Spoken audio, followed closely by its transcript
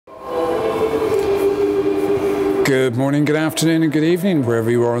Good morning, good afternoon and good evening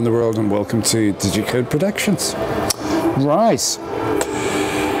wherever you are in the world, and welcome to Digicode Productions. Right.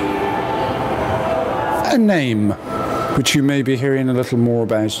 A name which you may be hearing a little more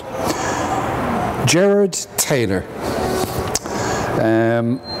about. Gerrard Taylor.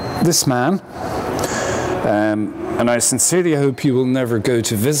 This man, and I sincerely hope you will never go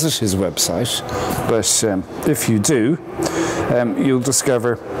to visit his website, but if you do, you'll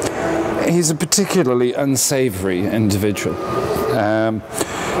discover he's a particularly unsavory individual.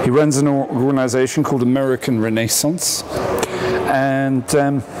 He runs an organization called American Renaissance, and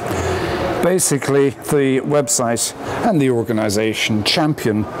basically the website and the organization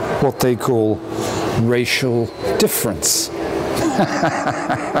champion what they call racial difference.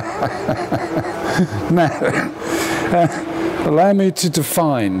 Now, allow me to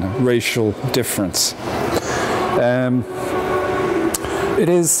define racial difference. It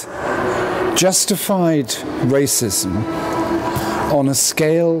is justified racism on a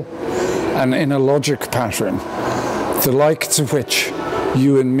scale and in a logic pattern, the like to which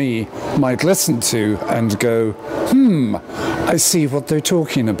you and me might listen to and go, I see what they're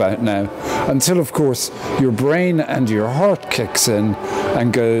talking about now. Until, of course, your brain and your heart kicks in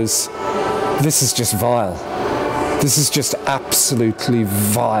and goes, this is just vile. This is just absolutely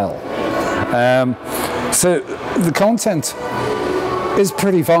vile. So the content is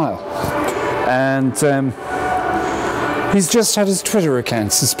pretty vile. And he's just had his Twitter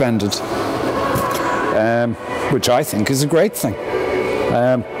account suspended, which I think is a great thing.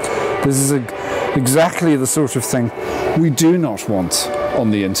 This is exactly the sort of thing we do not want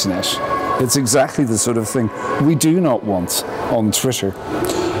on the internet. It's exactly the sort of thing we do not want on Twitter.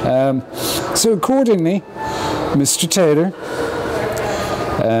 So accordingly, Mr. Taylor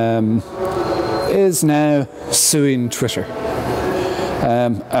is now suing Twitter.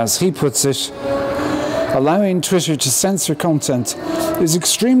 As he puts it, allowing Twitter to censor content is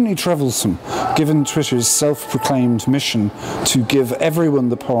extremely troublesome, given Twitter's self-proclaimed mission to give everyone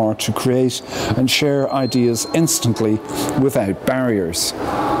the power to create and share ideas instantly without barriers.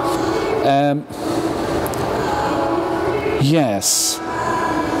 Yes,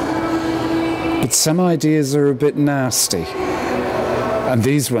 but some ideas are a bit nasty, and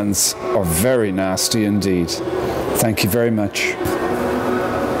these ones are very nasty indeed. Thank you very much.